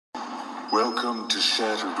Welcome to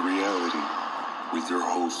Shattered Reality with your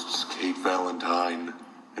hosts Kate Valentine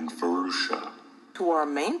and Farusha. To our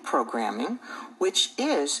main programming, which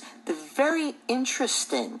is the very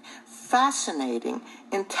interesting, fascinating,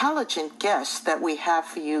 intelligent guest that we have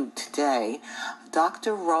for you today,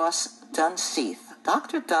 Dr. Ross Dunseath.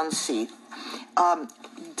 Dr. Dunseath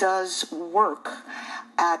does work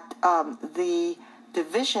at the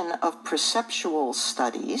Division of Perceptual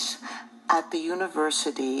Studies at the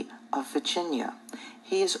University of Virginia.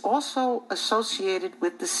 He is also associated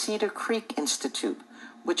with the Cedar Creek Institute,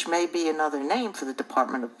 which may be another name for the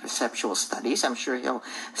Department of Perceptual Studies. I'm sure he'll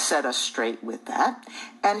set us straight with that.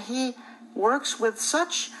 And he works with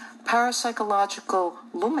such parapsychological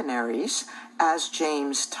luminaries as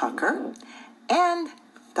James Tucker and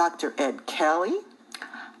Dr. Ed Kelly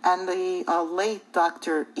and the late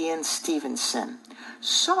Dr. Ian Stevenson.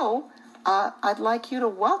 So I'd like you to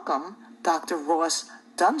welcome Dr. Ross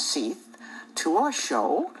Dunseath to our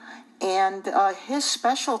show, and his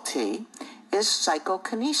specialty is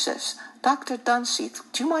psychokinesis. Dr. Dunseath,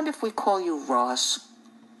 do you mind if we call you Ross?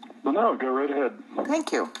 Well, no, go right ahead.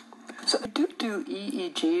 Thank you. So I do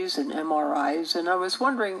EEGs and MRIs, and I was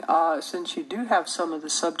wondering, since you do have some of the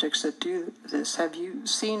subjects that do this, have you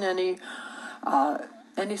seen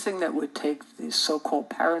anything that would take the so-called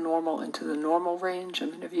paranormal into the normal range? I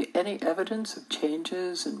mean, have you any evidence of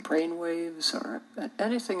changes in brain waves or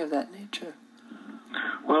anything of that nature?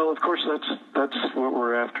 Well, of course, that's what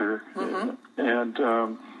we're after. Mm-hmm. And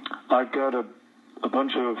I've got a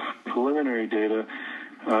bunch of preliminary data.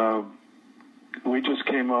 We just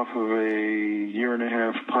came off of a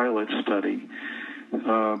year-and-a-half pilot study.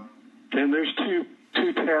 And there's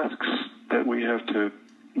two tasks that we have to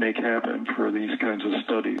make happen for these kinds of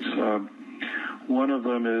studies. One of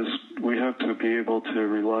them is we have to be able to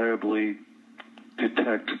reliably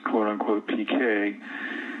detect quote-unquote PK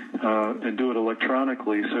and do it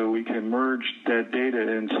electronically so we can merge that data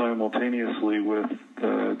in simultaneously with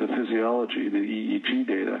the physiology, the EEG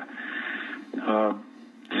data.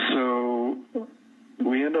 So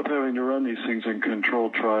we end up having to run these things in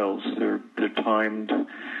controlled trials. They're timed.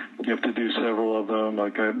 You have to do several of them.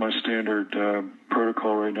 Like my standard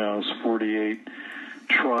protocol right now is 48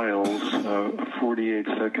 trials, 48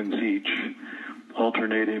 seconds each,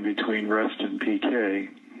 alternating between rest and PK.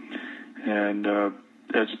 And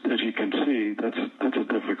as you can see, that's a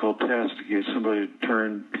difficult task to get somebody to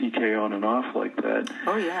turn PK on and off like that.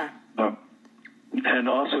 Oh, yeah. And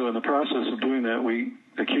also in the process of doing that, we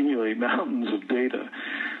accumulate mountains of data.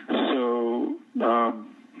 So,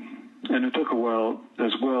 and it took a while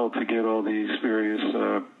as well to get all these various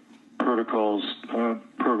protocols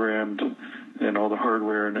programmed and all the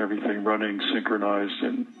hardware and everything running synchronized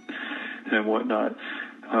and whatnot.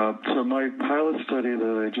 So my pilot study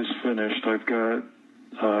that I just finished, I've got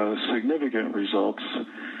significant results.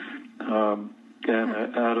 And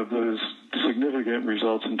out of those significant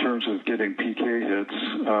results in terms of getting PK hits,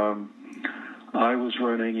 I was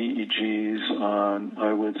running EEGs on,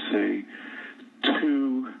 I would say,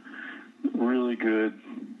 2 really good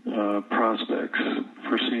prospects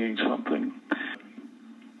for seeing something.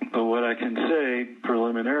 But what I can say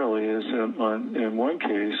preliminarily is that in one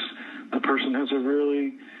case, the person has a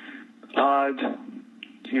really odd,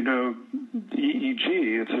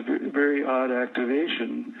 EEG. It's a very odd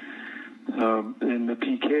activation in the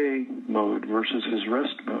PK mode versus his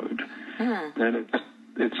rest mode. And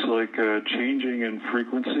it's like changing in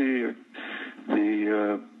frequency.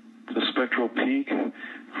 The spectral peak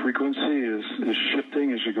frequency is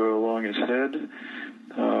shifting as you go along his head.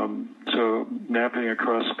 So mapping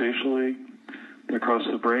across spatially, across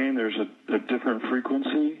the brain, there's a different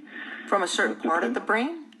frequency. From a certain part of the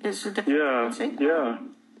brain is a different frequency? Yeah.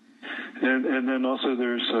 And then also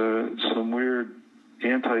there's some weird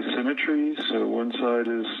anti-symmetry. So one side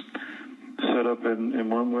is set up in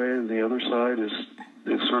one way, and the other side is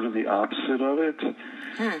sort of the opposite of it.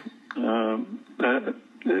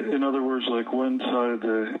 In other words, like one side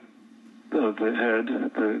of the head,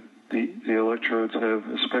 the electrodes have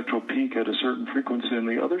a spectral peak at a certain frequency, and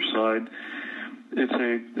the other side,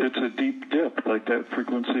 it's a deep dip. Like that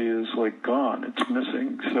frequency is like gone; it's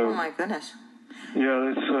missing. So, oh my goodness!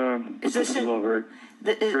 Yeah, this is all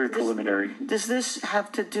very preliminary. Does this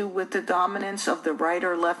have to do with the dominance of the right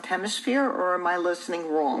or left hemisphere, or am I listening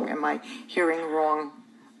wrong? Am I hearing wrong?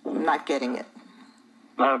 I'm not getting it.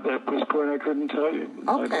 At this point, I couldn't tell you.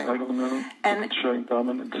 Okay. I don't know if it's showing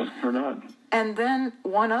dominance or not. And then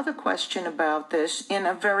one other question about this, in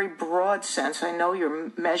a very broad sense. I know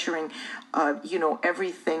you're measuring,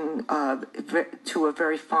 everything to a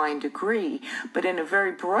very fine degree, but in a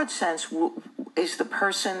very broad sense, is the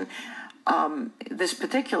person this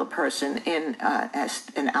particular person in as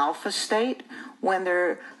an alpha state when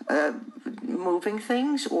they're moving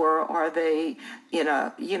things, or are they in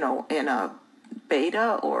a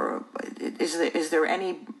beta, or is there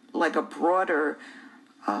any like a broader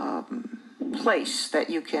place that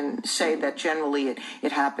you can say that generally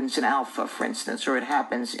it happens in alpha, for instance, or it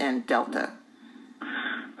happens in delta?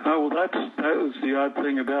 Well, that was the odd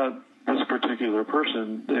thing about this particular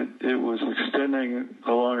person. It was extending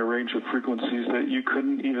along a range of frequencies that you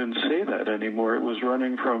couldn't even say that anymore. It was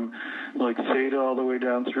running from like theta all the way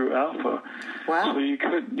down through alpha. Wow. So you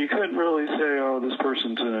couldn't really say, oh, this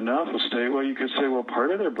person's in an alpha state. Well, you could say, well, part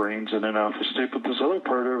of their brain's in an alpha state, but this other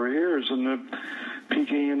part over here is in the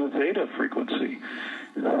peaking in the theta frequency.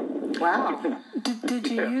 Wow. Did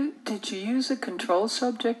you use a control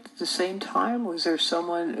subject at the same time? Was there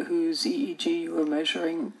someone whose EEG you were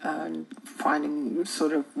measuring and finding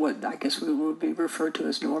sort of what I guess would be referred to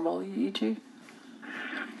as normal EEG?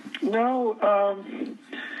 No,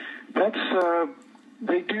 that's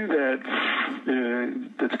they do that.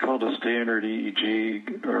 That's called a standard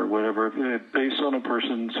EEG or whatever, based on a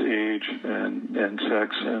person's age and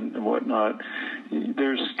sex and whatnot.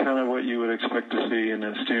 There's kind of what you would expect to see in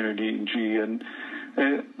a standard EEG, and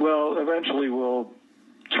well, eventually we'll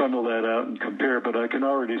trundle that out and compare, but I can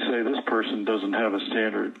already say this person doesn't have a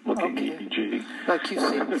standard looking EEG. Like you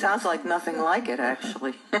see, it sounds like nothing like it,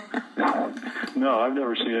 actually. No, I've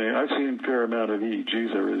never seen any. I've seen a fair amount of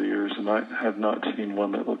EEGs over the years, and I have not seen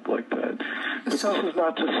one that looked like that. But this is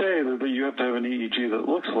not to say that you have to have an EEG that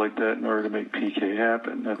looks like that in order to make PK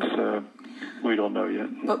happen. That's we don't know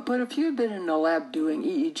yet. But if you had been in a lab doing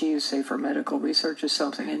EEGs, say for medical research or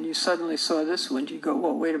something, and you suddenly saw this one, you go,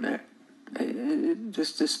 "Well, wait a minute,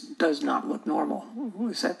 this does not look normal."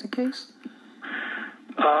 Is that the case?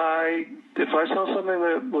 If I saw something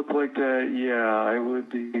that looked like that, yeah, I would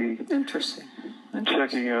be Interesting.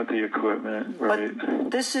 checking out the equipment, right?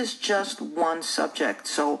 But this is just one subject,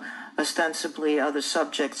 so ostensibly other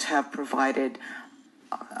subjects have provided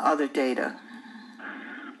other data.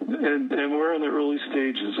 And we're in the early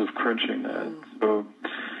stages of crunching that. So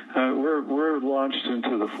we're launched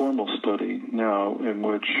into the formal study now, in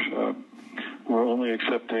which we're only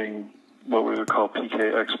accepting what we would call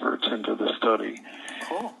PK experts into the study.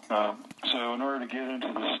 Cool. So in order to get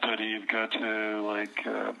into the study, you've got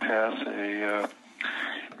to pass a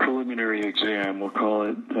preliminary exam. We'll call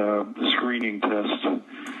it the screening test.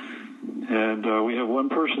 And we have one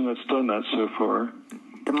person that's done that so far.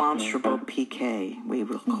 Demonstrable PK, we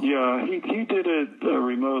will call it. Yeah, he did it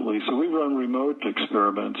remotely. So we run remote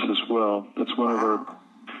experiments as well. That's one of our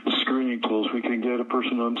screening tools. We can get a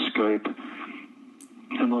person on Skype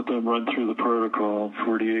and let them run through the protocol,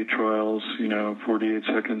 48 trials, 48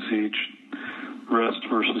 seconds each, rest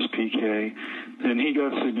versus PK, and he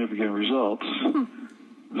got significant results.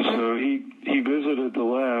 So he visited the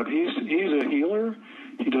lab. He's a healer.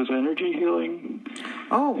 He does energy healing.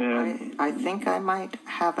 Oh, I think I might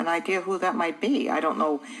have an idea who that might be. I don't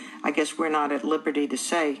know. I guess we're not at liberty to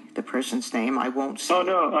say the person's name. I won't say. Oh,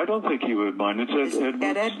 no, I don't think he would mind. It's Ed Edwards.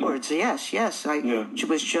 Ed Edwards, yes. I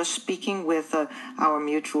was just speaking with our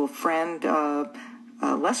mutual friend,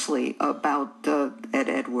 Leslie, about Ed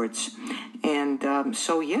Edwards. And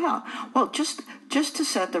so, yeah. Well, just to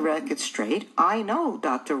set the record straight, I know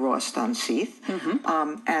Dr. Ross Dunseath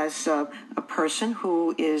as a person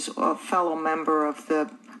who is a fellow member of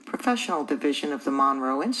the professional division of the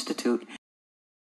Monroe Institute.